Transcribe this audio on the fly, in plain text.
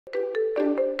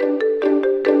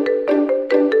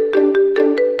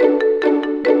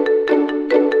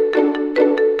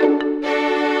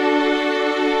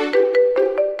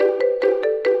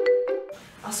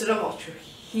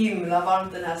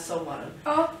varmt den här sommaren.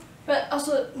 Ja, men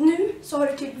alltså nu så har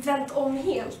det typ vänt om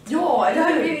helt. Ja, eller det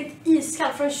har hur? blivit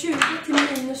iskallt från 20 till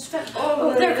 -5.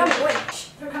 Oh, they're coming,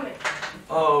 wait. They're coming.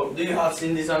 Oh, do you have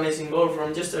seen this amazing goal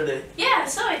from yesterday? Yeah, I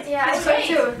saw it. Yeah, I It's saw great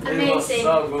it too. It was Amazing.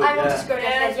 so good, I want to yeah. score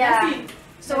that. Yeah.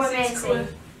 So Yes, it's amazing. cool.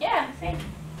 Yeah, thank you.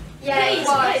 Yeah, Please, it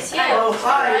was. please, Yeah. Oh,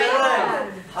 hi, Ellen.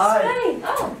 Hi. Spain.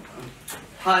 Oh.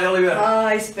 Hi, Oliver.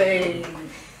 Hi, Spain.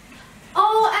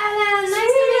 Oh, Alan,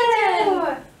 nice to meet you.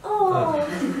 Oh.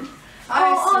 Hi,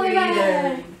 Oliver.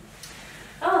 Sweden.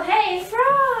 Oh, hey.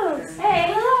 France. Hey.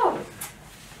 Hello.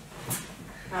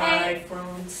 Hi,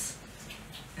 France.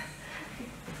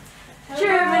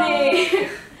 Germany.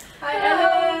 Hi,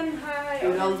 Ellen. Hi.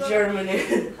 Good old Germany.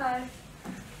 Hi.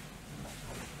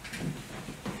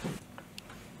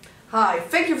 Hi,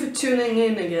 thank you for tuning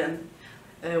in again.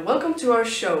 Welcome to our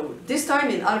show, this time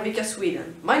in Arvika,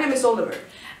 Sweden. My name is Oliver.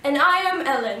 And I am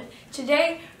Ellen.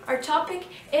 Today our topic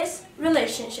is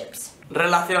relationships.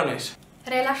 Relaciones.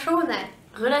 Relationer.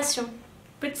 Relation.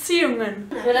 Beziehungen.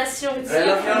 Relation.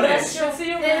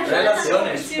 Relaciones.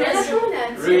 Relaciones.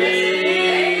 Relationer.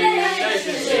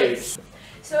 Relationships.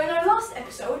 So in our last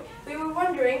episode, we were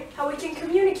wondering how we can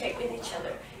communicate with each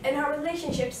other and how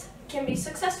relationships can be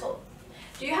successful.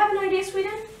 Do you have an idea,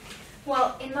 Sweden?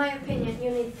 Well, in my opinion, you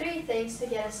need 3 things to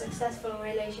get a successful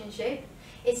relationship.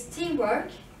 It's teamwork,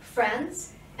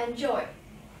 friends, and joy.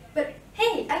 But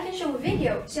hey, I can show a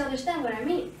video so you understand what I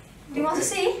mean. Do you want to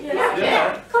see?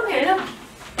 Yeah. Come here, look.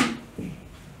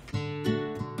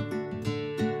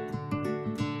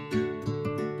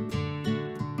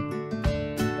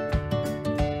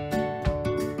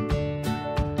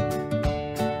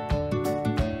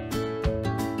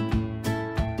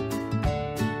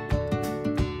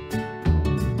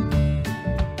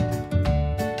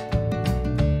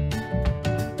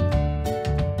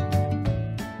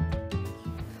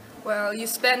 Well, you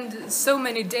spend so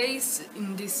many days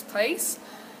in this place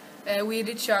with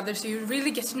each other, so you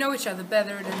really get to know each other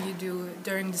better than you do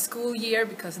during the school year,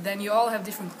 because then you all have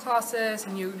different classes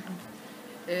and you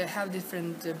have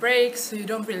different breaks, so you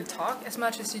don't really talk as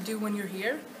much as you do when you're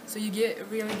here. So you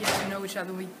really get to know each other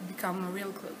and we become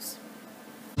real close.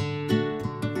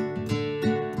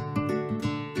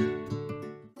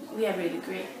 We have really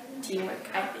great teamwork,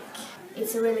 I think.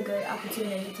 It's a really good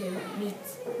opportunity to meet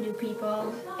new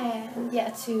people and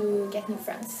to get new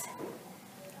friends.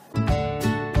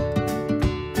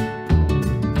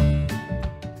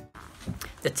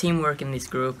 The teamwork in this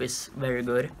group is very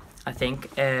good, I think.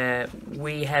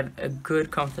 We have a good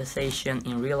conversation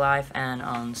in real life and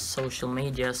on social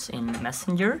medias in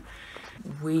Messenger.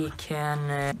 We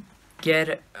can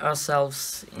get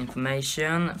ourselves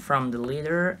information from the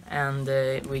leader, and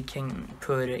we can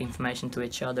put information to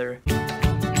each other.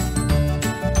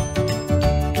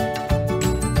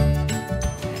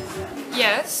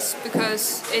 Yes,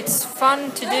 because it's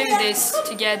fun to do this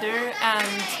together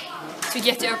and to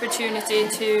get the opportunity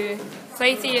to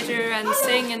play theater and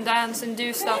sing and dance and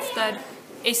do stuff that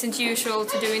isn't usual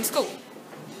to do in school.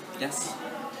 Yes.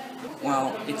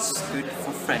 Well, it's good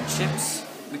for friendships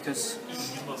because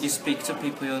you speak to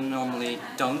people you normally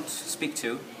don't speak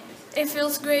to. It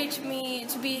feels great to me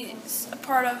to be a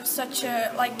part of such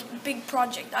a big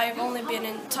project. I've only been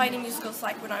in tiny musicals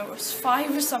when I was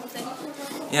 5 or something.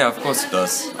 Yeah, of course it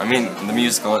does. I mean, the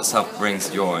musical itself brings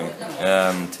joy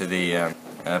to the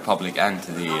public and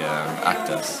to the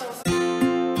actors.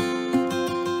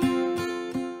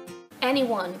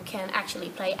 Anyone can actually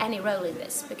play any role in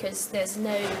this because there's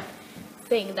no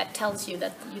thing that tells you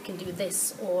that you can do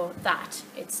this or that.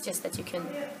 It's just that you can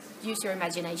use your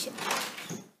imagination.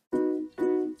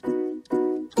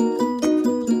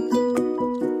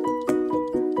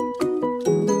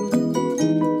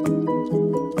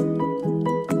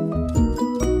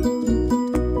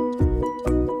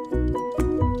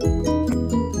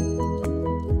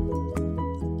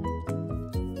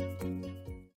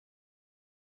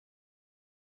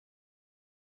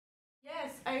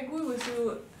 Yes, I agree with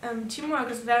you.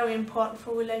 Teamwork is very important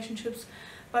for relationships,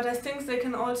 but I think they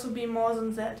can also be more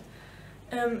than that.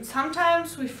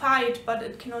 Sometimes we fight, but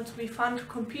it can also be fun to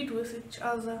compete with each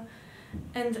other.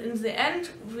 And in the end,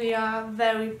 we are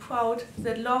very proud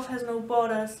that love has no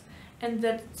borders and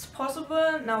that it's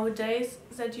possible nowadays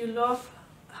that you love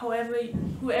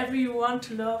whoever you want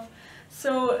to love.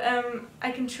 So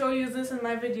I can show you this in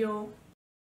my video.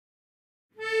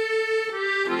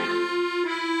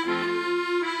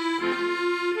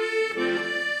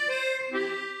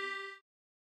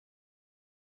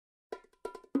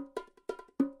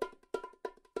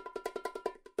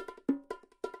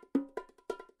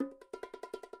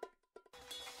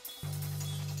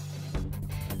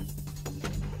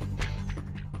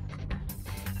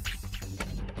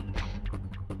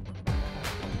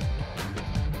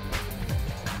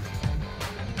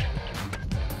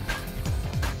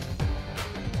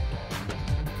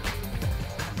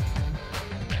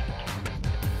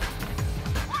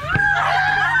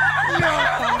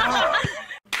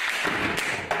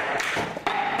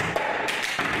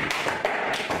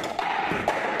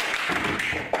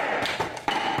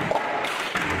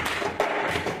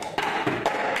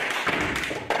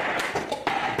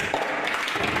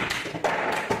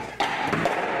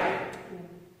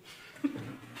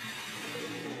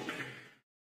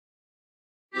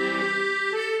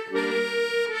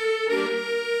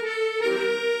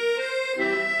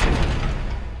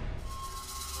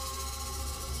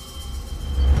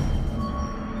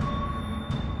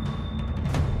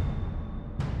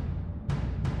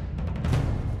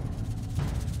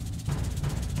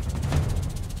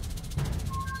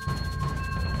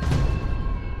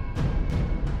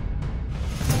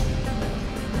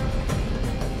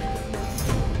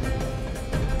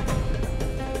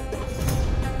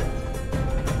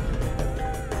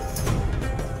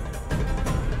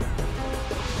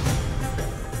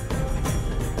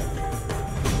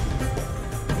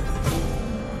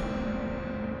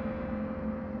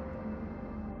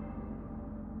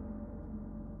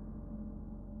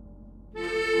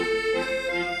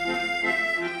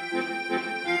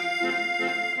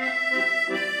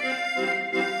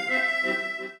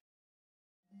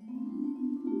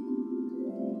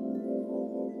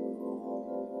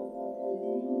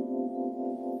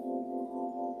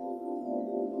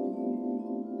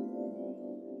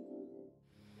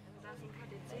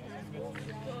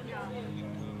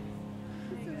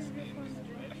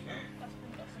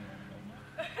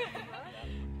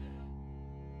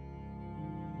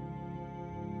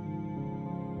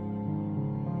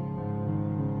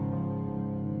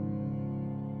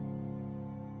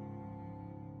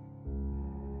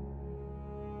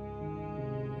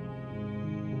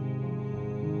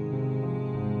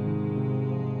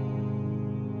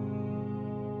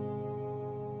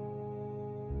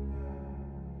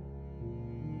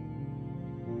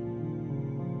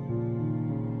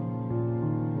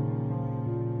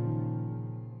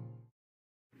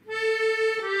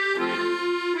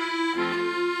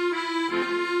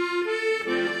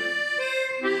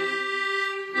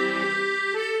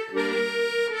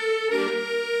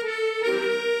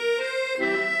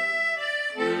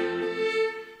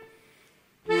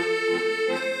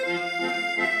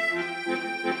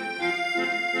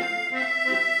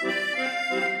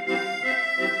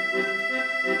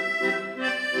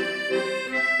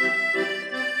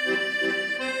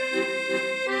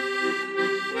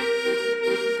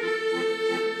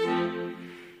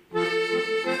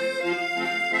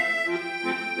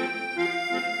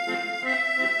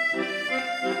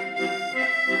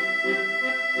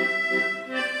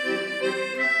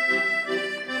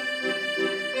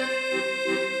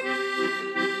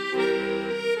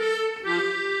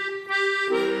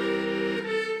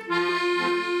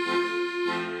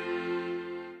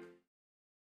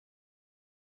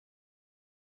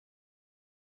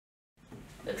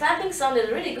 The clapping sounded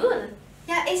really good.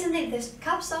 Yeah, isn't it this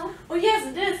cup song? Oh yes,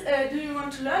 it is. Do you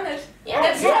want to learn it? Yeah,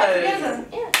 Let's try it yeah. together.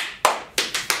 Yeah.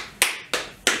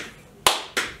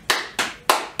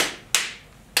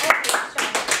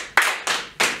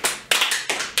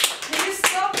 Can you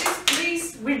stop this,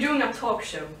 please? We're doing a talk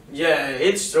show. Yeah,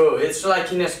 it's true. It's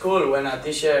like in a school when a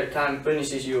teacher can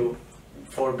punishes you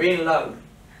for being loud.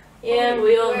 Yeah,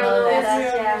 we all know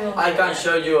that. Yeah. I can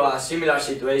show you a similar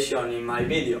situation in my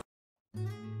video.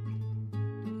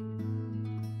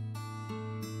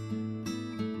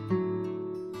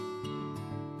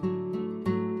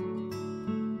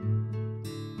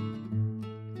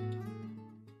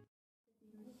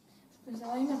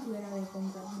 Pensaba en una fuera de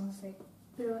compras, no sé.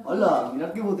 Hola,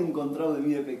 mirad qué bote he encontrado de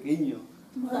mí de pequeño.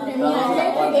 Madre Estábamos en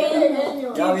la cuarta.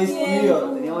 pequeño. Ya ves, tío,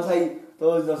 teníamos ahí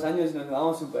todos 2 años y nos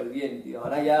llevábamos súper bien, tío.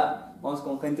 Ahora ya vamos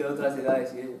con gente de otras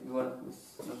edades y bueno,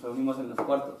 pues nos reunimos en los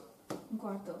cuartos. Un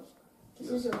cuarto. ¿Qué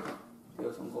es eso?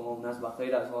 Tío, son como unas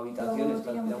bajeras o habitaciones que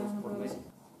alquilamos por meses.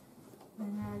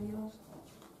 Venga, adiós.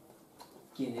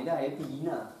 ¿Quién era,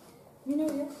 Pillina? Mi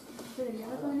novio. ¿Pero ya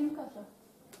lo saben en casa?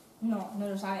 No, no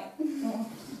lo sabe.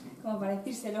 Como para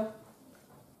decírselo.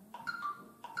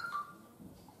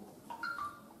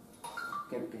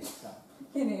 Qué pesado.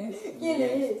 ¿Quién es?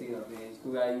 Tío, que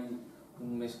estuve ahí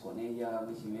un mes con ella, un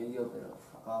mes y medio, pero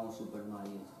acabamos súper mal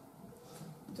y eso.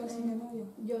 ¿Tú has tenido novio?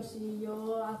 Yo sí,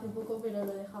 yo hace poco, pero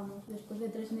lo dejamos después de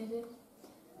 3 meses.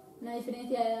 Una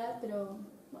diferencia de edad, pero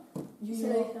bueno, Yo se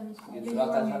lo llevo- dije a mis ¿Y padres. Yo entró a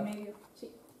llevo año casa? y medio.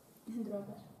 Sí, entró a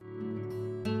casa.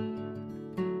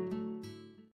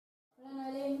 Hola,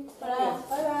 Noelén.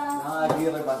 Hola. Nada, aquí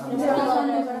repasando.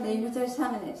 ¿Tenéis muchos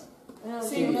exámenes?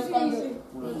 Sí, unos cuantos.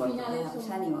 Unos Y cuantos. finales. Pues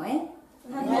ánimo, ¿eh?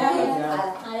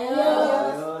 Gracias.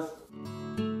 Adiós.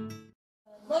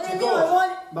 Chicos,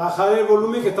 bajad el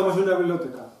volumen que estamos en una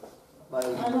biblioteca. Vale.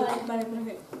 Vale,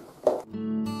 perfecto.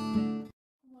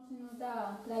 ¿Cómo se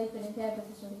nota la diferencia de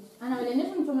profesores? Ana Belén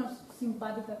es mucho más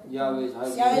simpática que Ya ves, a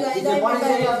ver. Ya ves, Si ahí se pone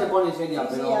también- seria, se pone seria, Sí,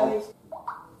 pero... ya ves.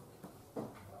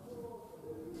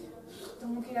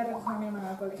 Tengo que ir a recoger a mi hermana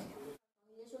al colegio.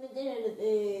 Suele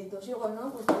tener 2 hijos,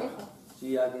 ¿no? Por pareja.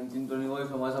 Sí, aquí en Tintonigo es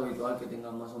lo más habitual que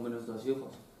tengan más o menos 2 hijos.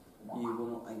 Y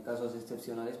bueno, hay casos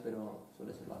excepcionales, pero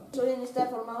suele ser raro. Suelen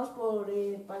estar formados por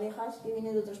parejas que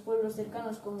vienen de otros pueblos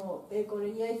cercanos como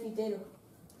Corella y Fitero.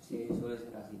 Sí, suele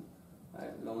ser así. A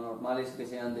ver, lo normal es que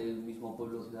sean del mismo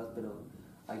pueblo o ciudad, pero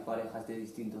hay parejas de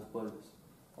distintos pueblos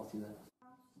o ciudades.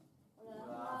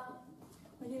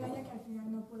 Oye, vaya que al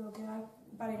final no puedo quedar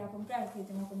para ir a comprar, que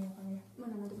tengo comida familiar.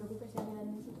 Bueno, no te preocupes, ya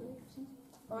quedaremos otro día, ¿sí?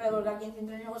 Hombre, porque aquí en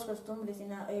Centro es costumbre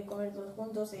comer todos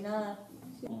juntos, cenar.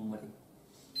 Hombre.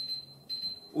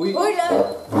 ¡Uy! ¡Uy, ya!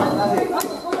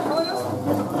 Vámonos.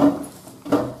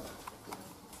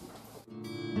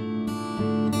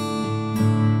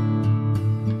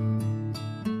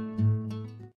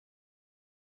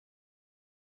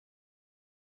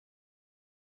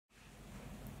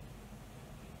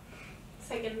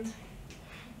 Second.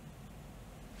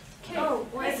 Okay. Oh,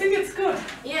 I think it's good.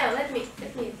 Yeah, let me.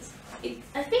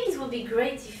 I think it would be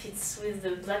great if it's with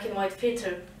the black and white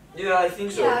filter. Yeah, I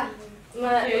think so. Yeah.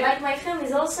 Like my film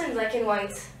is also in black and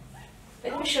white.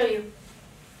 Let me show you.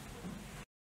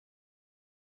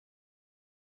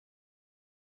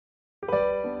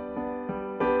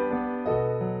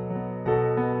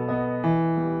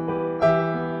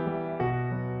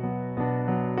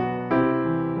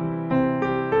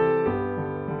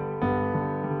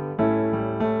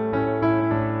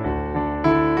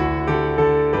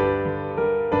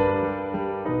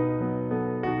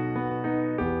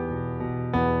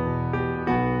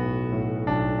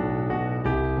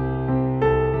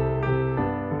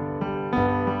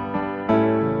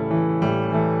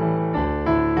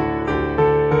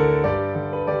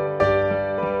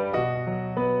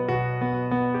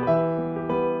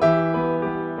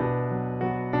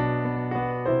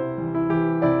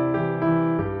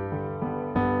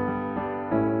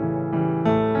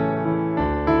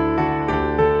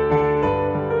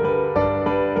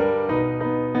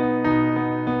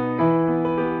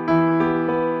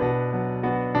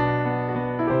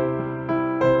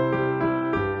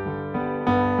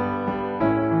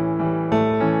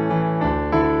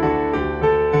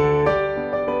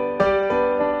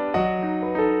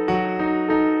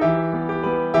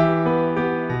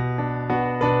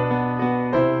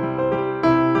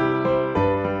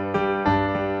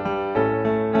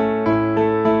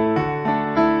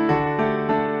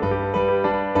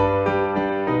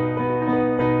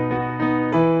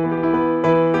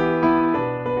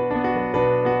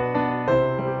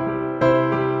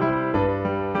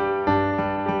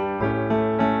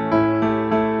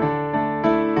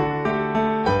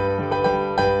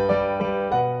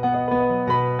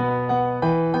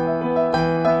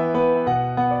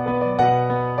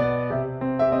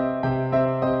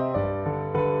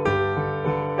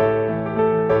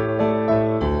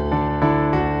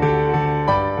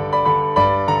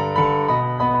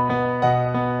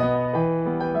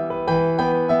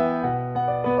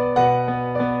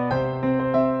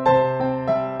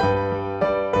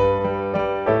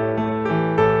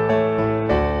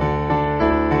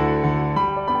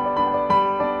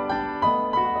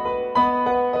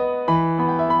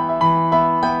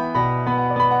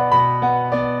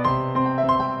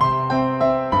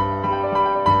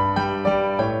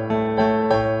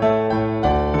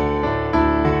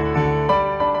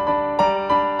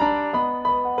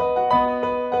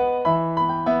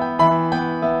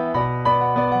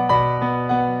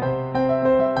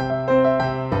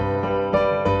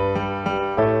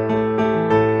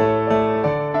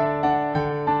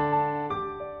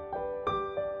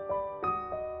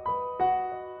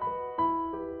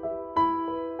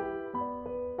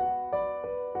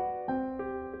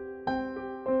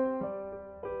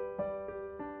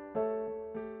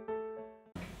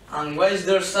 And why is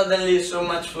there suddenly so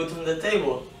much food on the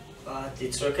table? But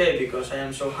it's okay because I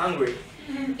am so hungry.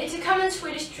 It's a common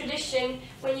Swedish tradition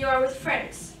when you are with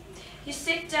friends. You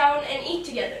sit down and eat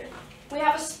together. We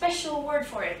have a special word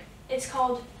for it. It's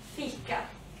called fika.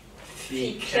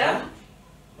 Fika?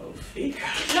 Oh, fika.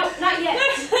 No, not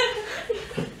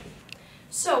yet.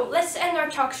 So, let's end our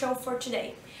talk show for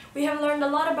today. We have learned a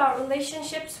lot about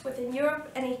relationships within Europe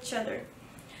and each other.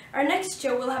 Our next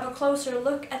show will have a closer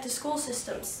look at the school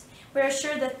systems. We are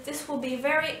sure that this will be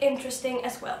very interesting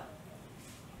as well.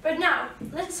 But now,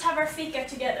 let's have our fika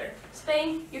together.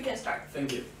 Spain, you can start.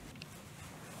 Thank you.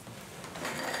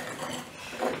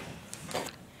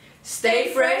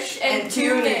 Stay fresh and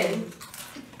tune in.